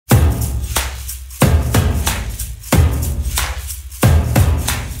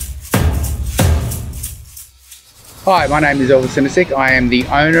Hi, my name is 2min 23sec. I am the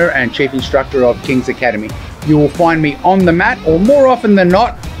owner and chief instructor of King's Academy. You will find me on the mat, or more often than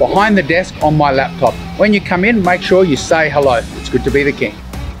not, behind the desk on my laptop. When you come in, make sure you say hello. It's good to be the king.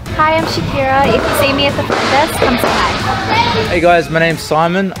 Hi, I'm Shakira. If you see me at the front desk, come say hi. Hey guys, my name's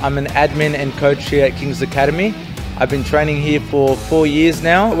Simon. I'm an admin and coach here at King's Academy. I've been training here for 4 years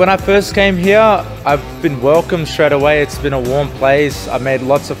now. When I first came here, I've been welcomed straight away. It's been a warm place. I made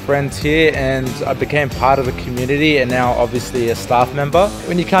lots of friends here and I became part of the community and now obviously a staff member.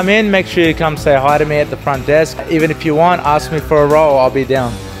 When you come in, make sure you come say hi to me at the front desk. Even if you want, ask me for a role, I'll be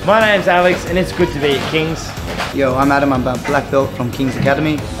down. My name's Alex and it's good to be at King's. Yo, I'm Adam, I'm a black belt from King's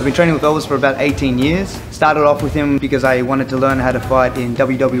Academy. I've been training with Elvis for about 18 years. Started off with him because I wanted to learn how to fight in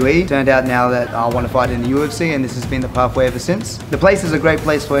WWE. Turned out now that I want to fight in the UFC, and this has been the pathway ever since. The place is a great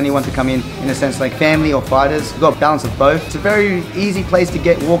place for anyone to come in a sense, like family or fighters. We've got a balance of both. It's a very easy place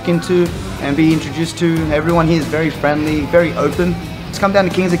to walk into and be introduced to. Everyone here is very friendly, very open. Just come down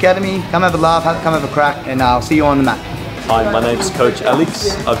to King's Academy, come have a laugh, come have a crack, and I'll see you on the mat. Hi, my name's Coach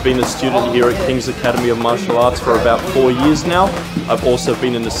Alex. I've been a student here at King's Academy of Martial Arts for about 4 years now. I've also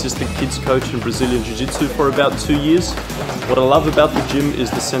been an assistant kids coach in Brazilian Jiu-Jitsu for about 2 years. What I love about the gym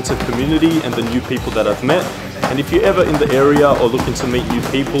is the sense of community and the new people that I've met. And if you're ever in the area or looking to meet new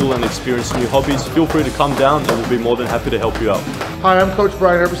people and experience new hobbies, feel free to come down and we'll be more than happy to help you out. Hi, I'm Coach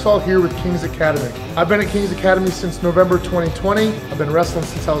Brian Ebersol here with King's Academy. I've been at King's Academy since November 2020. I've been wrestling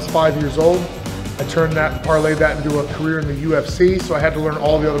since I was 5 years old. I parlayed that into a career in the UFC, so I had to learn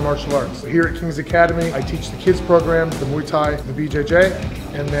all the other martial arts. Here at King's Academy, I teach the kids programs, the Muay Thai, the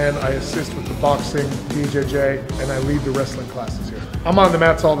BJJ, and then I assist with the boxing, BJJ, and I lead the wrestling classes here. I'm on the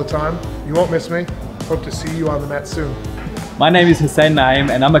mats all the time. You won't miss me. Hope to see you on the mat soon. My name is Hussein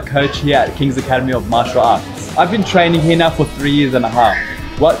Naeem and I'm a coach here at King's Academy of Martial Arts. I've been training here now for 3 years and a half.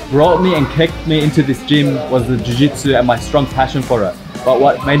 What brought me and kicked me into this gym was the Jiu-Jitsu and my strong passion for it. But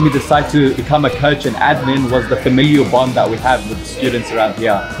what made me decide to become a coach and admin was the familial bond that we have with the students around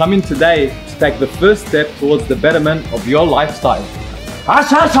here. Come in today to take the first step towards the betterment of your lifestyle. Hush,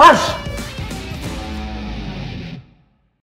 hush, hush!